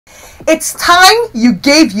It's time you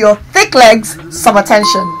gave your thick legs some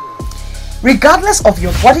attention. Regardless of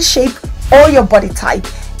your body shape or your body type,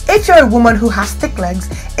 if you're a woman who has thick legs,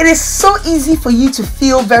 it is so easy for you to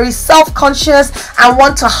feel very self-conscious and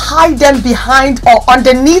want to hide them behind or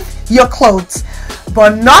underneath your clothes.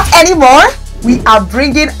 But not anymore. We are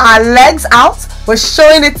bringing our legs out, we're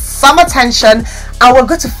showing it some attention, and we're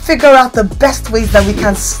going to figure out the best ways that we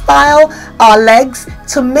can style our legs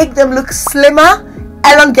to make them look slimmer,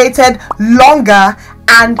 elongated, longer,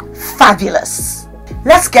 and fabulous.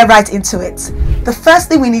 Let's get right into it. The first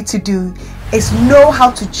thing we need to do is know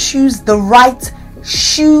how to choose the right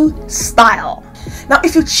shoe style. Now,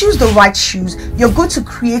 if you choose the right shoes, you're going to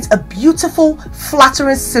create a beautiful,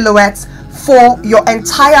 flattering silhouette for your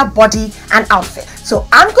entire body and outfit. So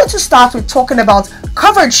I'm going to start with talking about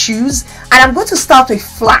covered shoes, and I'm going to start with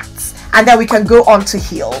flats, and then we can go on to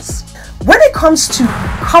heels. When it comes to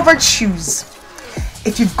covered shoes,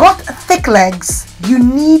 if you've got thick legs, you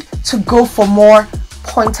need to go for more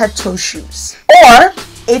pointed toe shoes. Or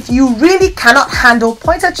if you really cannot handle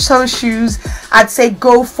pointed toe shoes, I'd say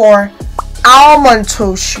go for almond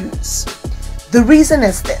toe shoes. The reason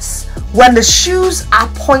is this: when the shoes are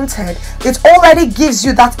pointed, it already gives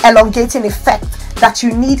you that elongating effect that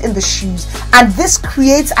you need in the shoes, and this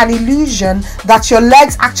creates an illusion that your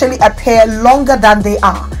legs actually appear longer than they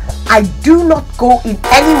are. I do not go in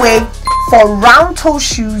any way for round toe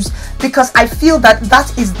shoes because I feel that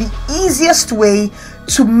that is the easiest way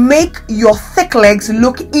to make your thick legs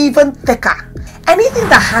look even thicker. Anything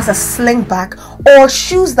that has a sling back or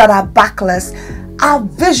shoes that are backless are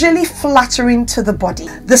visually flattering to the body.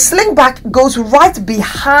 The sling back goes right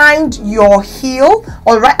behind your heel,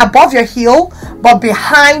 or right above your heel, but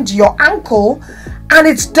behind your ankle, and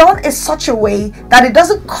it's done in such a way that it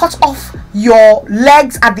doesn't cut off your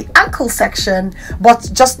legs at the ankle section,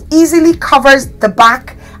 but just easily covers the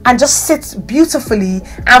back and just sits beautifully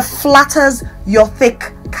and flatters your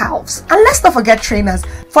thick calves. And let's not forget trainers.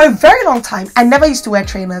 For a very long time, I never used to wear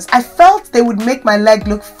trainers. I felt they would make my leg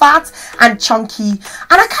look fat and chunky, and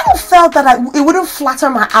I kind of felt that it wouldn't flatter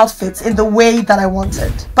my outfits in the way that I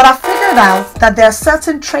wanted. But I figured out that there are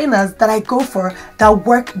certain trainers that I go for that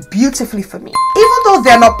work beautifully for me. Even though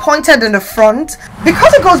they're not pointed in the front,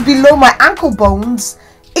 because it goes below my ankle bones,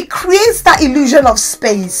 it creates that illusion of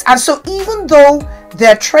space. And so even though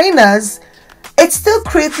they're trainers, it still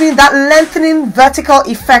creates me that lengthening vertical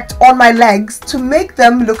effect on my legs to make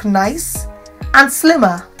them look nice and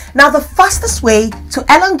slimmer. Now, the fastest way to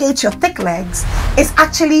elongate your thick legs is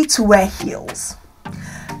actually to wear heels.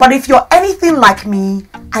 But if you're anything like me,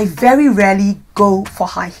 I very rarely go for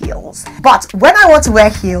high heels. But when I want to wear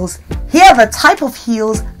heels, here are the type of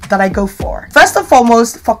heels that I go for. First and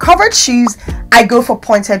foremost, for covered shoes, I go for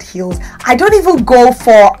pointed heels. I don't even go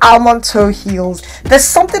for almond toe heels. There's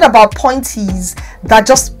something about pointies that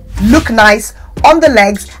just look nice on the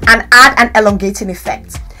legs and add an elongating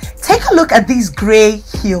effect. Take a look at these gray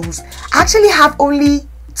heels. I actually have only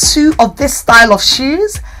 2 of this style of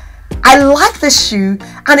shoes. I like this shoe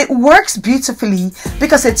and it works beautifully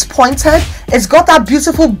because it's pointed, it's got that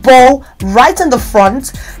beautiful bow right in the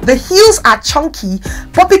front, the heels are chunky,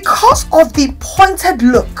 but because of the pointed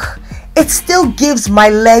look, it still gives my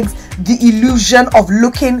legs the illusion of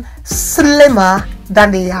looking slimmer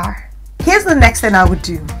than they are. Here's the next thing I would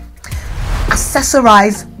do: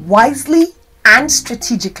 accessorize wisely and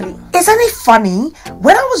strategically. Isn't it funny?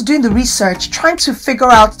 When I was doing the research trying to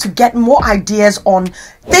figure out to get more ideas on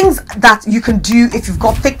things that you can do if you've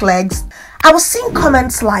got thick legs, I was seeing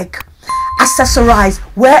comments like, accessorize,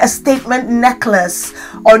 wear a statement necklace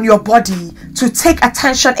on your body to take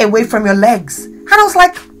attention away from your legs. And I was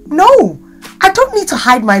like, no, I don't need to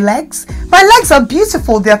hide my legs. My legs are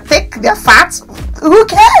beautiful, they're thick, they're fat, who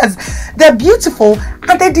cares? They're beautiful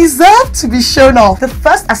and they deserve to be shown off. The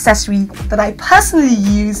first accessory that I personally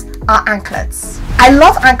use are anklets. I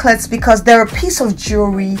love anklets because they're a piece of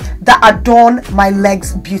jewelry that adorn my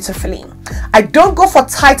legs beautifully. I don't go for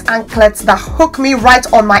tight anklets that hook me right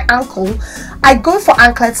on my ankle. I go for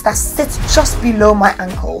anklets that sit just below my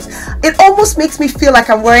ankles. It almost makes me feel like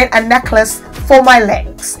I'm wearing a necklace for my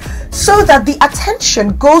legs, so that the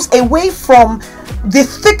attention goes away from the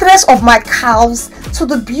thickness of my calves to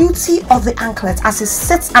the beauty of the anklet as it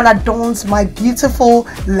sits and adorns my beautiful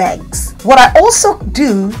legs. What I also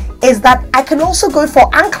do is that I can also go for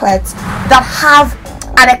anklets that have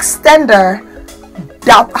an extender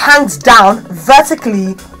that hangs down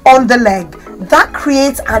vertically on the leg. That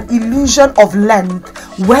creates an illusion of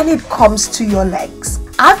length when it comes to your legs.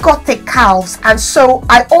 I've got thick calves, and so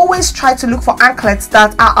I always try to look for anklets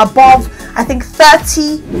that are above, I think,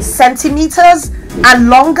 30 centimeters and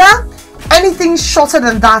longer. Anything shorter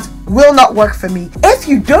than that will not work for me. If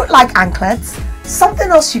you don't like anklets, something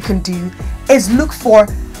else you can do is look for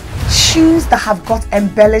shoes that have got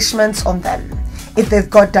embellishments on them. If they've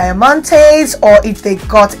got diamantes, or if they've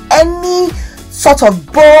got any sort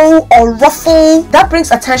of bow or ruffle, that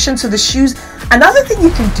brings attention to the shoes. Another thing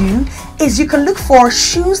you can do is you can look for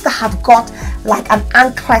shoes that have got like an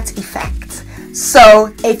anklet effect.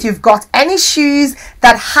 So if you've got any shoes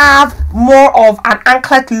that have more of an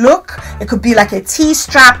anklet look, it could be like a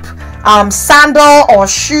T-strap sandal or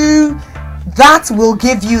shoe, that will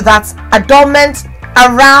give you that adornment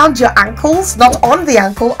around your ankles, not on the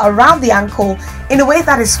ankle, around the ankle, in a way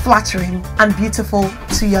that is flattering and beautiful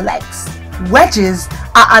to your legs. Wedges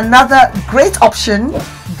are another great option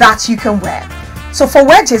that you can wear. So for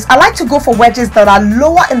wedges, I like to go for wedges that are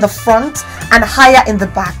lower in the front and higher in the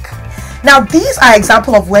back. Now these are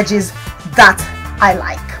examples of wedges that I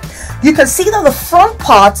like. You can see that the front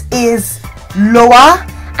part is lower,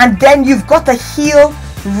 and then you've got the heel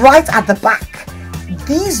right at the back.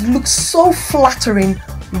 These look so flattering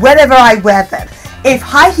whenever I wear them. If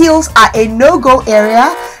high heels are a no-go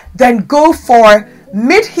area, then go for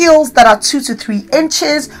mid heels that are 2 to 3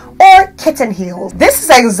 inches or kitten heels. This is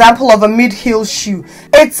an example of a mid heel shoe.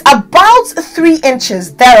 It's about 3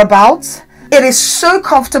 inches thereabouts. It is so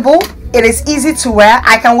comfortable. It is easy to wear.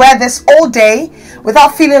 I can wear this all day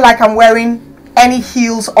without feeling like I'm wearing any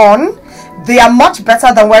heels on. They are much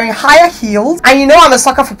better than wearing higher heels. And you know I'm a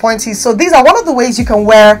sucker for pointies, so these are one of the ways you can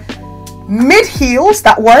wear mid heels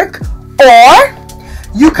that work, or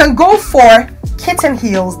you can go for kitten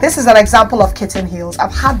heels. This is an example of kitten heels.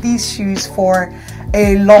 I've had these shoes for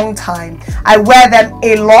a long time. I wear them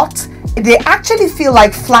a lot. They actually feel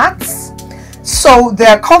like flats, so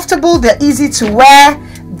they're comfortable, they're easy to wear.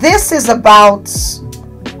 This is about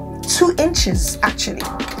 2 inches actually,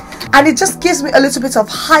 and it just gives me a little bit of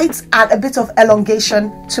height and a bit of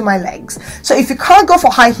elongation to my legs. So if you can't go for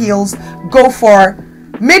high heels, go for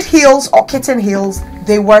mid heels or kitten heels.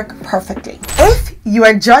 They work perfectly. If you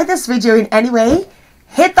enjoyed this video in any way,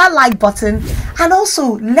 hit that like button, and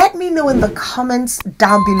also let me know in the comments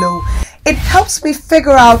down below. It helps me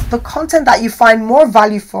figure out the content that you find more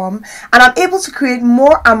value from, and I'm able to create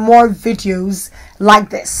more and more videos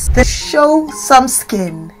like this that show some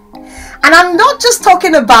skin. And I'm not just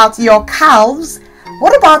talking about your calves.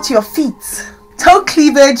 What about your feet? Toe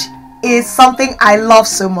cleavage is something I love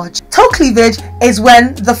so much. Toe cleavage is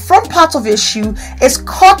when the front part of your shoe is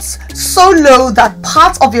cut so low that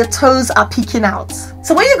parts of your toes are peeking out.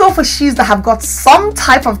 So when you go for shoes that have got some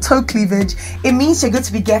type of toe cleavage, it means you're going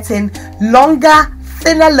to be getting longer,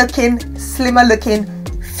 thinner looking, slimmer looking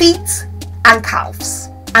feet and calves.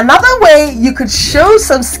 Another way you could show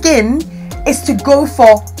some skin is to go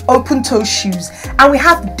for open toe shoes, and we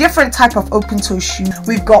have different type of open toe shoes.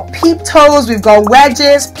 We've got peep toes, we've got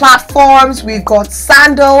wedges, platforms, we've got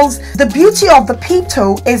sandals. The beauty of the peep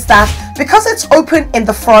toe is that because it's open in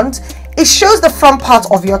the front, it shows the front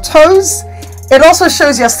part of your toes. It also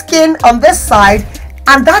shows your skin on this side,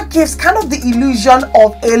 and that gives kind of the illusion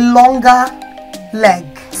of a longer leg.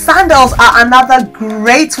 Sandals are another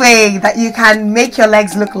great way that you can make your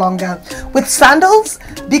legs look longer. With sandals,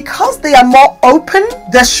 because they are more open,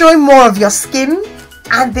 they're showing more of your skin,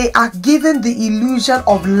 and they are giving the illusion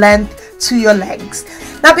of length to your legs.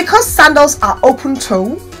 Now, because sandals are open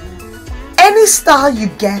toe, any style you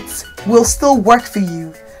get will still work for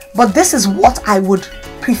you, but this is what I would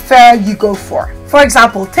prefer you go for. For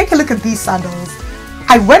example, take a look at these sandals.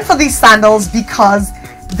 I went for these sandals because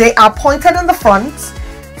they are pointed in the front,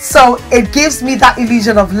 so it gives me that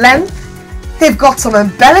illusion of length. They've got some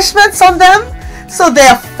embellishments on them, so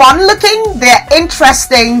they're fun looking, they're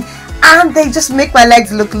interesting, and they just make my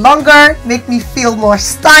legs look longer, make me feel more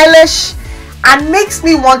stylish, and makes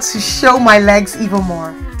me want to show my legs even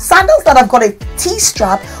more. Sandals that have got a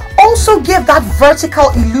T-strap also give that vertical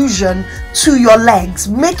illusion to your legs,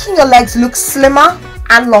 making your legs look slimmer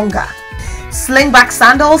and longer. Slingback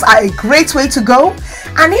sandals are a great way to go,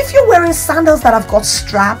 and if you're wearing sandals that have got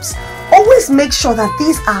straps, always make sure that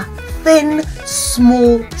these are thin,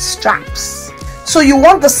 small straps. So you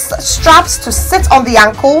want the straps to sit on the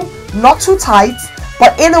ankle, not too tight,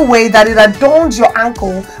 but in a way that it adorns your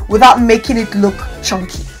ankle without making it look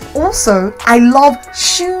chunky. Also, I love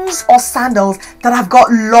shoes or sandals that have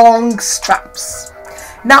got long straps.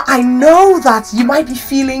 Now, I know that you might be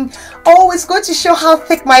feeling, oh, it's going to show how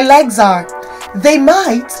thick my legs are. They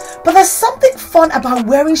might, but there's something fun about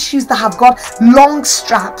wearing shoes that have got long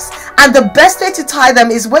straps. And the best way to tie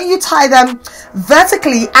them is when you tie them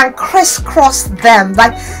vertically and crisscross them.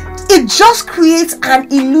 Like, it just creates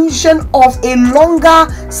an illusion of a longer,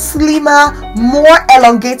 slimmer, more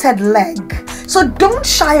elongated leg. So don't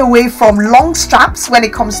shy away from long straps when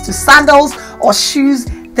it comes to sandals or shoes.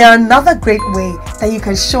 They're another great way that you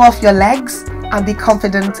can show off your legs and be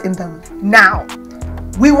confident in them. Now,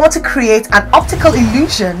 we want to create an optical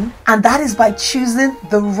illusion, and that is by choosing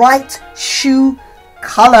the right shoe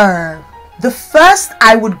color. The first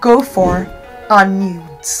I would go for are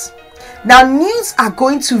nudes. Now, nudes are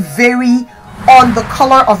going to vary on the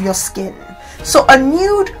color of your skin. So a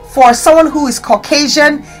nude for someone who is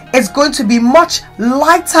Caucasian is going to be much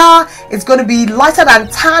lighter. It's going to be lighter than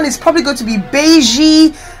tan. It's probably going to be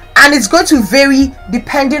beigey, and it's going to vary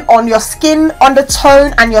depending on your skin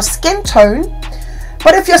undertone and your skin tone.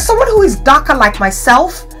 But if you're someone who is darker like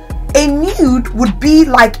myself, a nude would be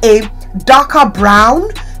like a darker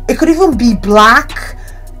brown. It could even be black.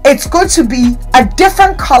 It's going to be a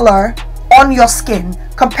different color on your skin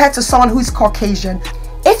compared to someone who is Caucasian.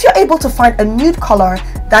 If you're able to find a nude color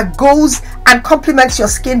that goes and complements your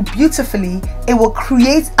skin beautifully, it will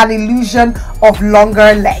create an illusion of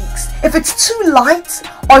longer legs. If it's too light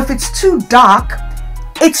or if it's too dark,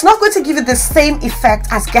 it's not going to give you the same effect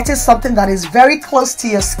as getting something that is very close to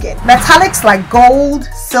your skin. Metallics like gold,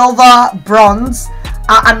 silver, bronze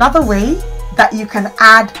are another way that you can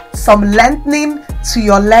add some lengthening to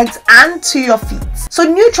your legs and to your feet. So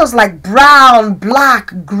neutrals like brown,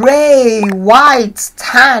 black, gray, white,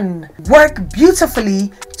 tan work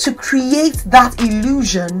beautifully to create that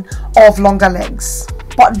illusion of longer legs.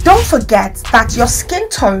 But don't forget that your skin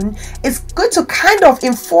tone is going to kind of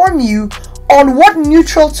inform you on what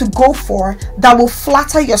neutral to go for that will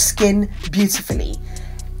flatter your skin beautifully.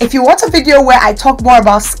 If you want a video where I talk more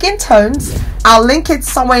about skin tones, I'll link it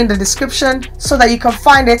somewhere in the description so that you can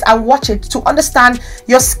find it and watch it to understand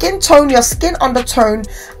your skin tone, your skin undertone,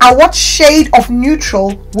 and what shade of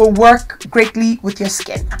neutral will work greatly with your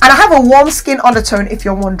skin. And I have a warm skin undertone if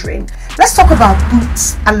you're wondering. Let's talk about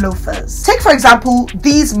boots and loafers. Take for example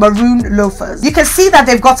these maroon loafers. You can see that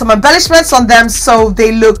they've got some embellishments on them, so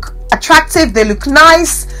they look attractive, they look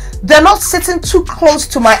nice. They're not sitting too close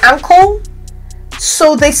to my ankle,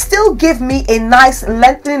 so they still give me a nice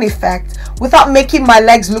lengthening effect without making my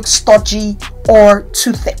legs look stodgy or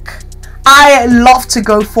too thick. I love to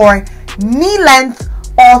go for knee length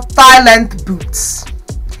or thigh length boots.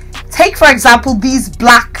 Take for example these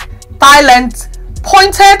black thigh length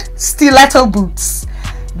pointed stiletto boots.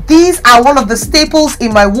 These are one of the staples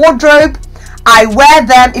in my wardrobe. I wear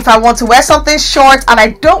them if I want to wear something short and I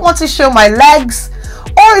don't want to show my legs,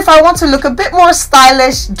 or if I want to look a bit more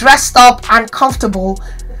stylish, dressed up and comfortable,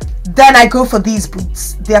 then I go for these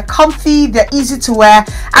boots. They're comfy, they're easy to wear,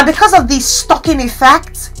 and because of the stocking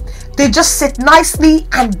effect, they just sit nicely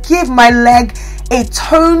and give my leg a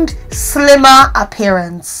toned, slimmer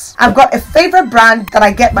appearance. I've got a favorite brand that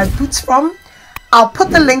I get my boots from. I'll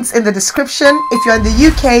put the links in the description. If you're in the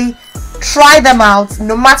UK, try them out.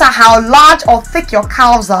 No matter how large or thick your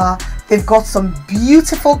calves are, they've got some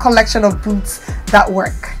beautiful collection of boots that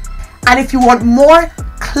work. And if you want more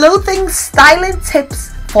clothing styling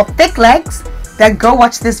tips for thick legs, then go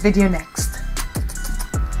watch this video next.